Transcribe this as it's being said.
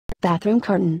Bathroom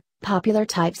curtain, popular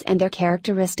types and their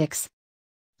characteristics.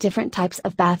 Different types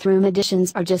of bathroom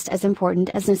additions are just as important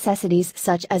as necessities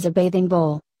such as a bathing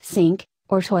bowl, sink,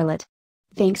 or toilet.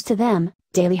 Thanks to them,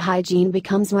 daily hygiene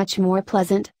becomes much more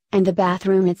pleasant, and the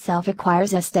bathroom itself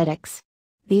acquires aesthetics.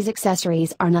 These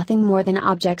accessories are nothing more than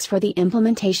objects for the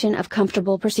implementation of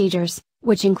comfortable procedures,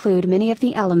 which include many of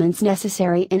the elements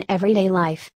necessary in everyday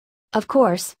life. Of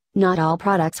course, not all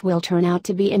products will turn out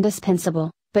to be indispensable,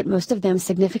 but most of them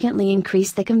significantly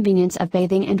increase the convenience of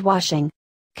bathing and washing.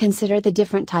 Consider the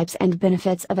different types and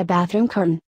benefits of a bathroom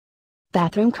curtain.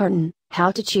 Bathroom curtain,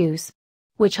 how to choose.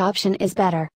 Which option is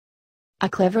better? A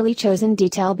cleverly chosen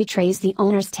detail betrays the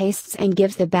owner's tastes and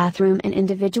gives the bathroom an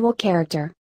individual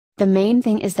character. The main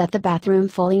thing is that the bathroom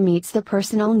fully meets the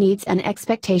personal needs and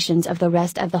expectations of the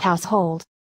rest of the household.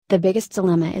 The biggest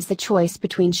dilemma is the choice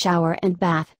between shower and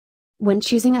bath. When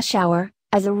choosing a shower,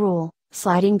 as a rule,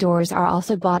 sliding doors are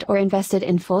also bought or invested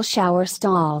in full shower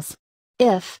stalls.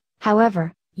 If,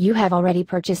 however, you have already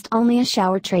purchased only a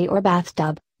shower tray or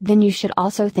bathtub, then you should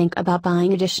also think about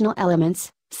buying additional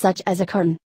elements, such as a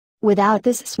curtain. Without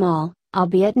this small,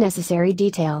 albeit necessary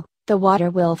detail, the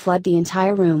water will flood the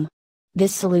entire room.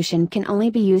 This solution can only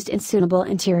be used in suitable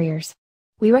interiors.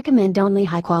 We recommend only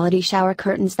high-quality shower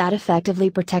curtains that effectively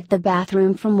protect the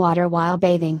bathroom from water while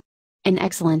bathing. An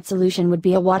excellent solution would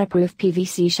be a waterproof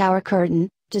PVC shower curtain,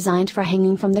 designed for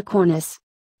hanging from the cornice.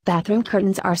 Bathroom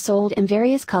curtains are sold in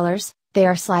various colors, they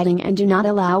are sliding and do not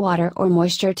allow water or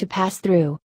moisture to pass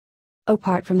through.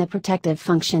 Apart from the protective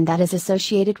function that is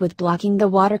associated with blocking the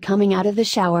water coming out of the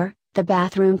shower, the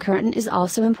bathroom curtain is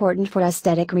also important for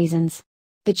aesthetic reasons.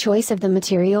 The choice of the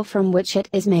material from which it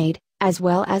is made, as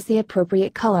well as the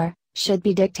appropriate color, should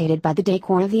be dictated by the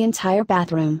decor of the entire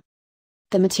bathroom.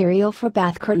 The material for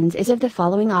bath curtains is of the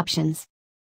following options.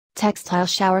 Textile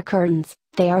shower curtains,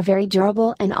 they are very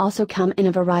durable and also come in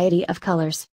a variety of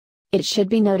colors. It should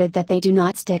be noted that they do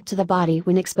not stick to the body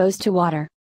when exposed to water.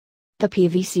 The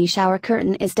PVC shower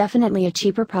curtain is definitely a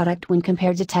cheaper product when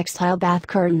compared to textile bath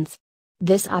curtains.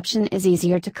 This option is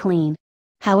easier to clean.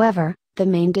 However, the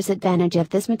main disadvantage of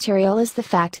this material is the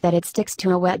fact that it sticks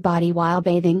to a wet body while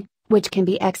bathing, which can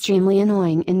be extremely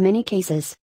annoying in many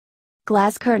cases.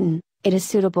 Glass curtain, it is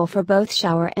suitable for both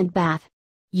shower and bath.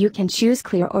 You can choose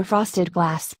clear or frosted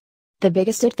glass. The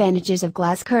biggest advantages of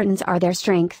glass curtains are their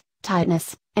strength,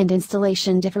 tightness, and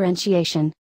installation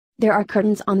differentiation. There are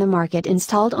curtains on the market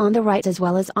installed on the right as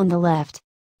well as on the left.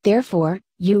 Therefore,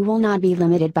 you will not be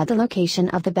limited by the location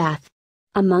of the bath.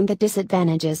 Among the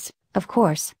disadvantages, of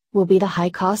course, will be the high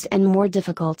cost and more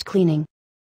difficult cleaning.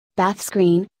 Bath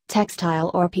screen, textile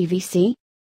or PVC?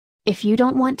 If you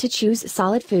don't want to choose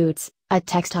solid foods, a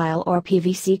textile or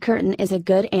PVC curtain is a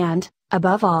good and,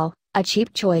 above all, a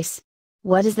cheap choice.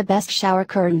 What is the best shower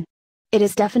curtain? It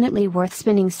is definitely worth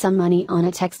spending some money on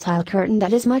a textile curtain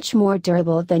that is much more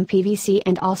durable than PVC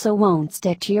and also won't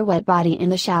stick to your wet body in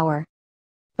the shower.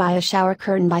 Buy a shower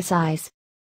curtain by size.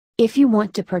 If you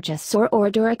want to purchase or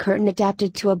order a curtain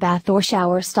adapted to a bath or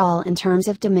shower stall in terms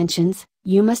of dimensions,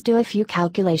 you must do a few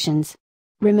calculations.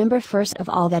 Remember first of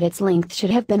all that its length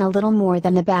should have been a little more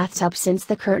than the bathtub since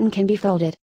the curtain can be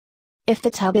folded. If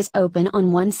the tub is open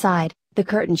on one side, the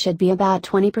curtain should be about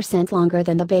 20% longer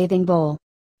than the bathing bowl.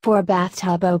 For a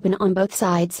bathtub open on both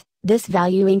sides, this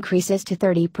value increases to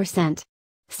 30%.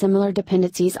 Similar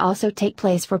dependencies also take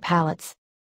place for pallets.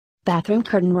 Bathroom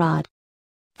curtain rod.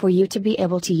 For you to be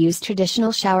able to use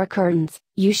traditional shower curtains,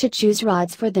 you should choose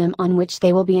rods for them on which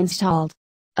they will be installed.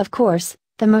 Of course,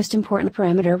 the most important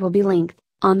parameter will be length.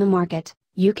 On the market,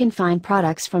 you can find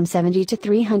products from 70 to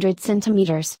 300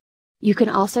 centimeters. You can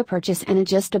also purchase an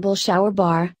adjustable shower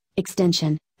bar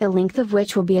extension, the length of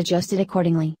which will be adjusted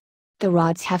accordingly. The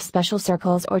rods have special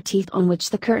circles or teeth on which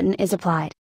the curtain is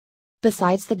applied.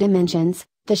 Besides the dimensions,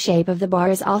 the shape of the bar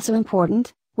is also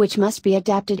important, which must be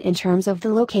adapted in terms of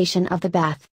the location of the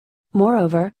bath.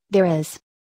 Moreover, there is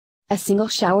a single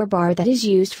shower bar that is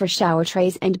used for shower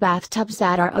trays and bathtubs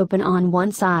that are open on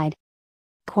one side.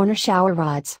 Corner shower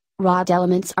rods. Rod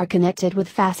elements are connected with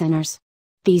fasteners.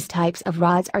 These types of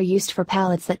rods are used for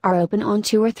pallets that are open on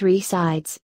 2 or 3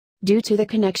 sides. Due to the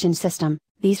connection system,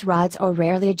 these rods are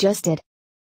rarely adjusted.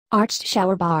 Arched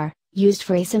shower bar, used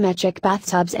for asymmetric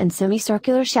bathtubs and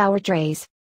semicircular shower trays.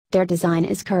 Their design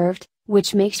is curved,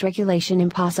 which makes regulation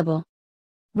impossible.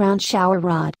 Round shower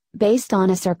rod, based on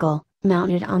a circle,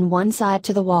 mounted on one side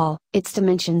to the wall. Its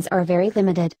dimensions are very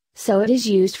limited, so it is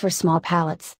used for small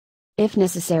pallets. If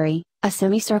necessary, a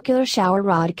semicircular shower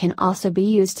rod can also be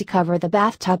used to cover the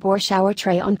bathtub or shower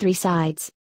tray on 3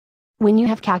 sides. When you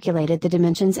have calculated the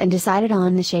dimensions and decided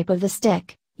on the shape of the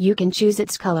stick, you can choose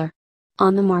its color.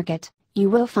 On the market, You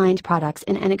will find products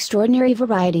in an extraordinary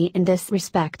variety in this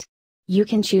respect. You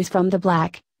can choose from the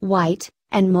black, white,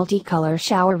 and multicolor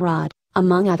shower rod,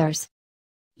 among others.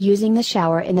 Using the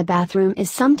shower in the bathroom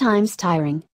is sometimes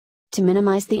tiring. To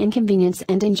minimize the inconvenience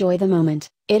and enjoy the moment,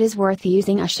 it is worth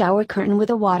using a shower curtain with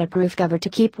a waterproof cover to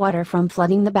keep water from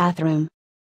flooding the bathroom.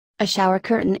 A shower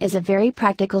curtain is a very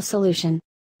practical solution.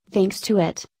 Thanks to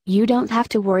it, you don't have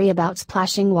to worry about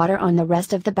splashing water on the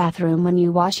rest of the bathroom when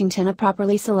you washing. A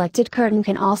properly selected curtain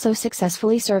can also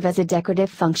successfully serve as a decorative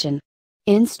function.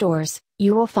 In stores,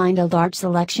 you will find a large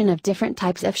selection of different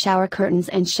types of shower curtains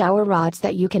and shower rods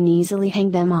that you can easily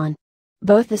hang them on.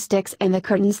 Both the sticks and the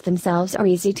curtains themselves are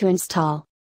easy to install.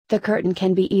 The curtain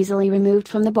can be easily removed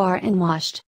from the bar and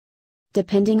washed.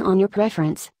 Depending on your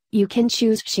preference, you can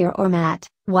choose sheer or matte,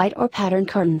 white or pattern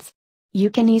curtains. You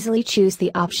can easily choose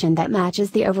the option that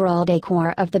matches the overall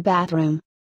decor of the bathroom.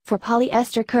 For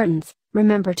polyester curtains,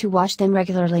 remember to wash them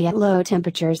regularly at low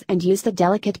temperatures and use the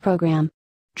delicate program.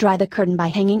 Dry the curtain by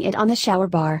hanging it on the shower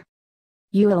bar.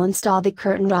 You will install the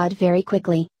curtain rod very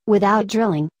quickly, without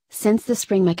drilling, since the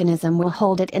spring mechanism will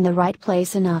hold it in the right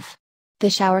place enough. The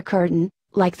shower curtain,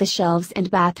 like the shelves and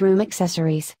bathroom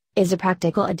accessories, is a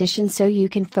practical addition so you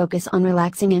can focus on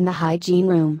relaxing in the hygiene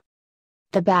room.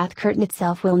 The bath curtain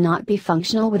itself will not be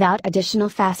functional without additional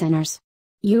fasteners.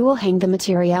 You will hang the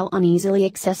material on easily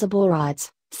accessible rods,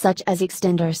 such as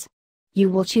extenders. You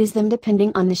will choose them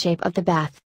depending on the shape of the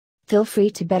bath. Feel free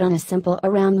to bet on a simple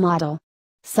or round model.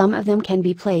 Some of them can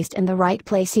be placed in the right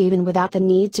place even without the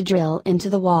need to drill into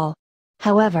the wall.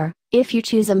 However, if you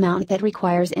choose a mount that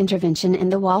requires intervention in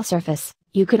the wall surface,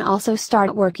 you can also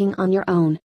start working on your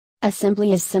own.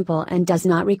 Assembly is simple and does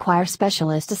not require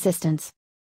specialist assistance.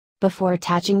 Before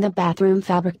attaching the bathroom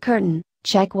fabric curtain,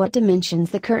 check what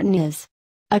dimensions the curtain is.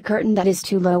 A curtain that is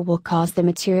too low will cause the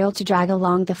material to drag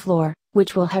along the floor,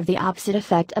 which will have the opposite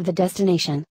effect of the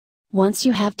destination. Once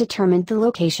you have determined the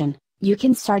location, you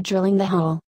can start drilling the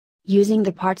hole. Using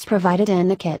the parts provided in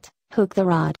the kit, hook the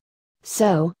rod.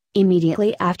 So,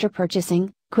 immediately after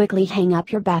purchasing, quickly hang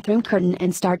up your bathroom curtain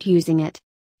and start using it.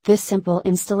 This simple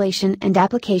installation and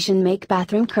application make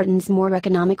bathroom curtains more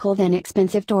economical than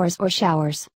expensive doors or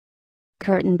showers.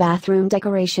 Curtain bathroom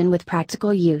decoration with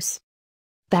practical use.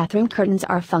 Bathroom curtains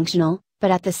are functional,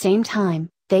 but at the same time,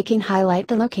 they can highlight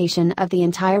the location of the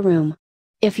entire room.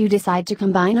 If you decide to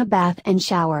combine a bath and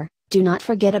shower, do not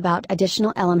forget about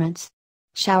additional elements.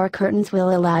 Shower curtains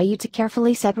will allow you to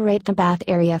carefully separate the bath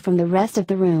area from the rest of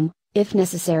the room, if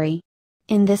necessary.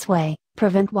 In this way,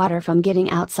 prevent water from getting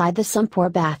outside the sump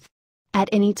or bath. At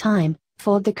any time,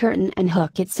 fold the curtain and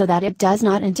hook it so that it does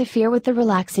not interfere with the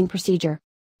relaxing procedure.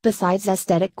 Besides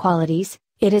aesthetic qualities,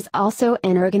 it is also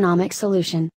an ergonomic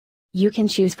solution. You can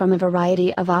choose from a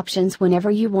variety of options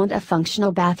whenever you want a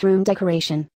functional bathroom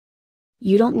decoration.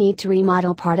 You don't need to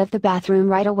remodel part of the bathroom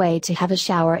right away to have a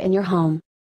shower in your home.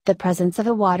 The presence of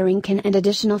a watering can and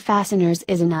additional fasteners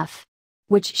is enough.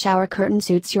 Which shower curtain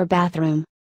suits your bathroom?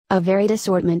 A varied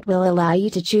assortment will allow you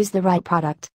to choose the right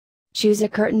product. Choose a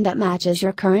curtain that matches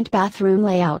your current bathroom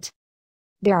layout.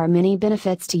 There are many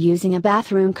benefits to using a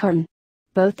bathroom curtain.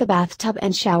 Both the bathtub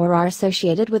and shower are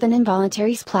associated with an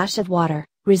involuntary splash of water,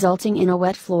 resulting in a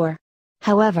wet floor.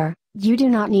 However, you do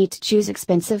not need to choose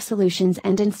expensive solutions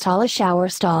and install a shower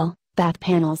stall, bath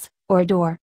panels, or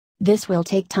door. This will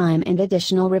take time and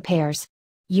additional repairs.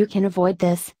 You can avoid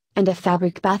this, and a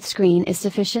fabric bath screen is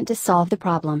sufficient to solve the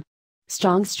problem.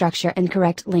 Strong structure and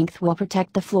correct length will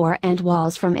protect the floor and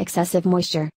walls from excessive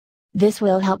moisture. This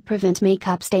will help prevent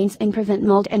makeup stains and prevent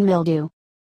mold and mildew.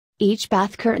 Each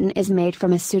bath curtain is made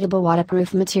from a suitable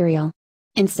waterproof material.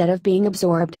 Instead of being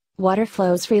absorbed, water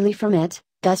flows freely from it,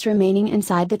 thus remaining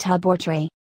inside the tub or tray.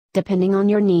 Depending on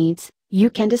your needs, you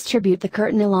can distribute the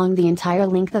curtain along the entire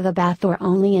length of a bath or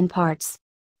only in parts.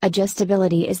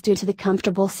 Adjustability is due to the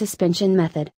comfortable suspension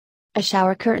method. A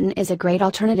shower curtain is a great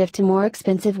alternative to more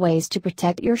expensive ways to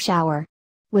protect your shower.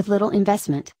 With little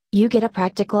investment, you get a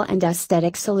practical and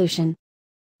aesthetic solution.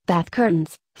 Bath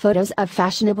curtains, photos of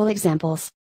fashionable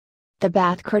examples. The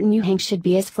bath curtain you hang should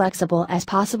be as flexible as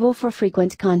possible for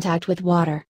frequent contact with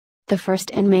water. The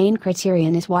first and main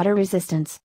criterion is water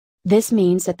resistance. This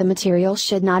means that the material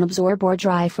should not absorb or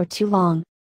dry for too long.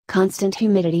 Constant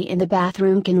humidity in the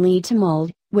bathroom can lead to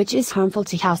mold, which is harmful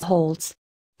to households.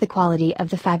 The quality of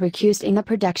the fabric used in the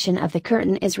production of the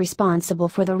curtain is responsible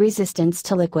for the resistance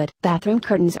to liquid. Bathroom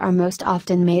curtains are most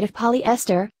often made of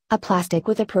polyester, a plastic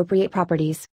with appropriate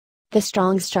properties. The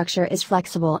strong structure is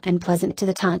flexible and pleasant to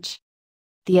the touch.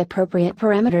 The appropriate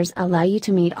parameters allow you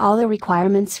to meet all the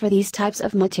requirements for these types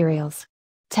of materials.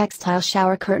 Textile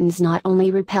shower curtains not only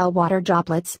repel water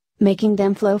droplets, making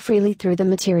them flow freely through the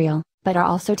material, but are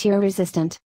also tear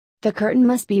resistant. The curtain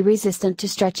must be resistant to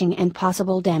stretching and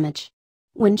possible damage.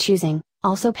 When choosing,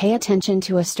 also pay attention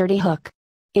to a sturdy hook.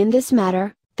 In this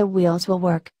matter, the wheels will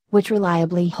work, which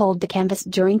reliably hold the canvas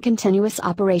during continuous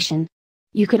operation.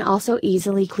 You can also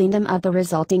easily clean them of the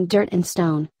resulting dirt and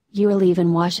stone. You will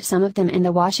even wash some of them in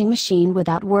the washing machine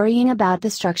without worrying about the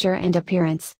structure and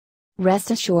appearance.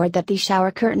 Rest assured that these shower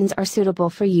curtains are suitable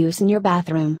for use in your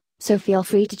bathroom, so feel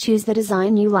free to choose the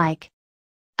design you like.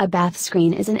 A bath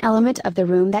screen is an element of the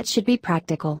room that should be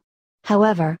practical.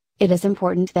 However, it is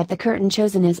important that the curtain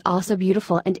chosen is also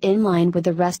beautiful and in line with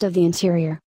the rest of the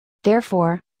interior.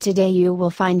 Therefore, today you will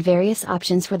find various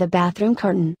options for the bathroom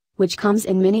curtain, which comes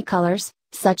in many colors,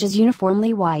 such as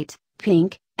uniformly white,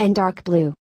 pink, and dark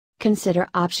blue. Consider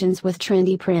options with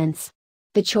trendy prints.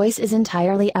 The choice is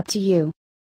entirely up to you.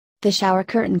 The shower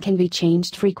curtain can be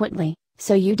changed frequently,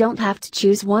 so you don't have to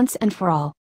choose once and for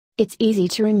all. It's easy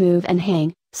to remove and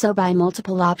hang, so buy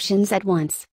multiple options at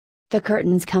once. The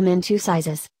curtains come in two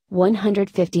sizes,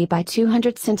 150 by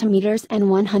 200 centimeters and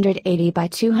 180 by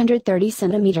 230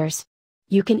 centimeters.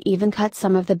 You can even cut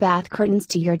some of the bath curtains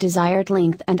to your desired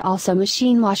length and also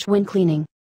machine wash when cleaning.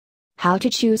 How to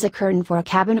choose a curtain for a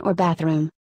cabin or bathroom.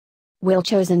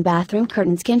 Well-chosen bathroom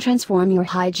curtains can transform your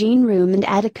hygiene room and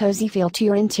add a cozy feel to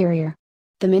your interior.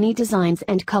 The many designs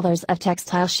and colors of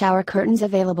textile shower curtains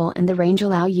available in the range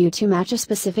allow you to match a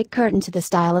specific curtain to the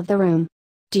style of the room.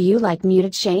 Do you like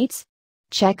muted shades?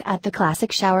 Check out the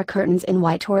classic shower curtains in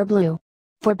white or blue.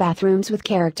 For bathrooms with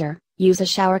character, use a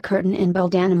shower curtain in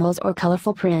bold animals or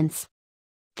colorful prints.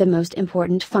 The most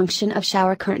important function of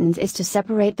shower curtains is to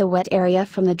separate the wet area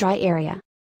from the dry area.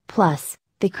 Plus,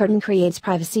 the curtain creates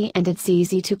privacy and it's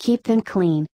easy to keep them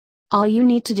clean. All you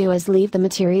need to do is leave the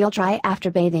material dry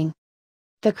after bathing.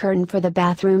 The curtain for the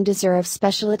bathroom deserves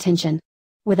special attention.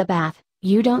 With a bath,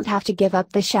 you don't have to give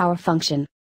up the shower function.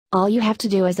 All you have to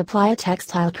do is apply a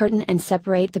textile curtain and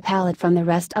separate the pallet from the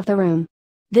rest of the room.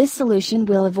 This solution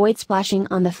will avoid splashing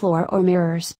on the floor or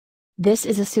mirrors. This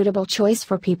is a suitable choice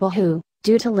for people who,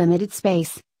 due to limited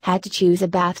space, had to choose a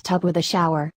bathtub with a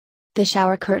shower. The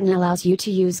shower curtain allows you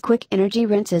to use quick energy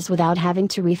rinses without having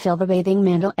to refill the bathing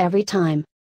mantle every time.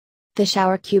 The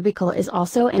shower cubicle is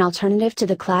also an alternative to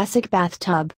the classic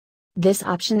bathtub. This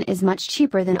option is much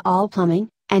cheaper than all plumbing,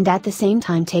 and at the same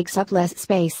time takes up less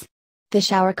space. The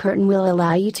shower curtain will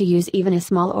allow you to use even a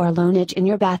small or low niche in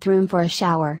your bathroom for a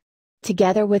shower.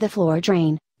 Together with a floor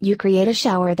drain, you create a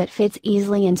shower that fits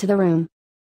easily into the room.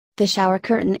 The shower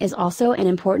curtain is also an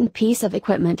important piece of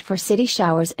equipment for city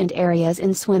showers and areas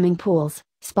in swimming pools,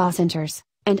 spa centers,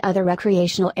 and other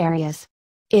recreational areas.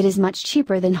 It is much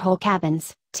cheaper than whole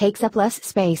cabins, takes up less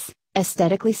space,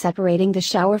 aesthetically separating the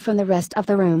shower from the rest of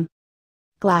the room.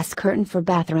 Glass curtain for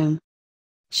bathroom.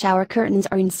 Shower curtains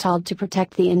are installed to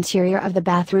protect the interior of the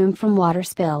bathroom from water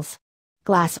spills.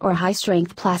 Glass or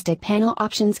high-strength plastic panel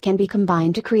options can be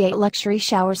combined to create luxury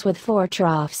showers with floor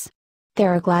troughs.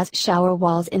 There are glass shower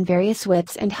walls in various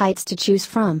widths and heights to choose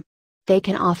from. They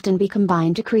can often be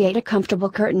combined to create a comfortable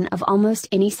curtain of almost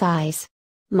any size.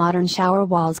 Modern shower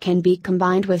walls can be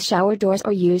combined with shower doors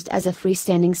or used as a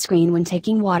freestanding screen when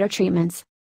taking water treatments.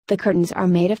 The curtains are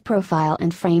made of profile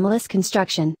and frameless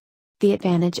construction. The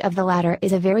advantage of the latter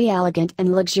is a very elegant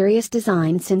and luxurious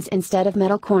design since instead of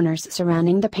metal corners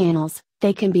surrounding the panels,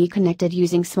 they can be connected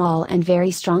using small and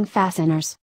very strong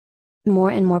fasteners.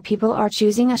 More and more people are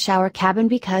choosing a shower cabin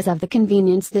because of the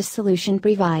convenience this solution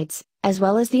provides, as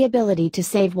well as the ability to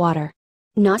save water.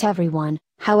 Not everyone,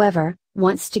 however,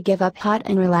 wants to give up hot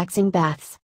and relaxing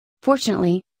baths.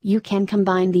 Fortunately, you can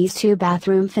combine these two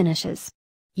bathroom finishes.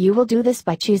 You will do this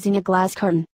by choosing a glass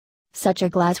curtain. Such a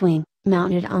glass wing,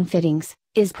 mounted on fittings,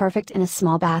 is perfect in a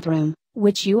small bathroom,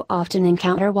 which you often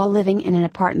encounter while living in an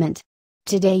apartment.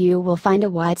 Today you will find a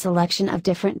wide selection of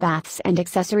different baths and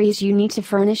accessories you need to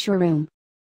furnish your room.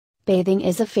 Bathing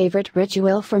is a favorite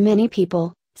ritual for many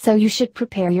people, so you should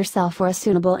prepare yourself for a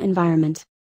suitable environment.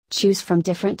 Choose from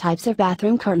different types of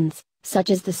bathroom curtains, such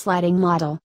as the sliding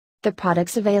model. The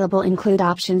products available include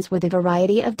options with a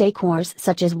variety of decors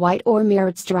such as white or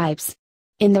mirrored stripes.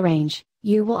 In the range,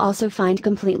 you will also find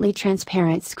completely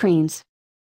transparent screens.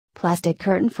 Plastic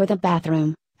curtain for the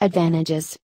bathroom.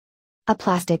 Advantages. A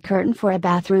plastic curtain for a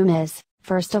bathroom is,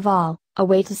 first of all, a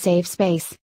way to save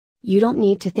space. You don't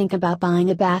need to think about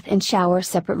buying a bath and shower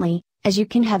separately, as you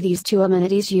can have these two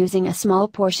amenities using a small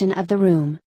portion of the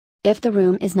room. If the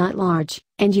room is not large,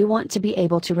 and you want to be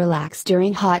able to relax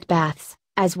during hot baths,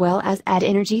 as well as add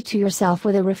energy to yourself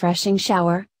with a refreshing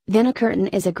shower, then a curtain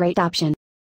is a great option.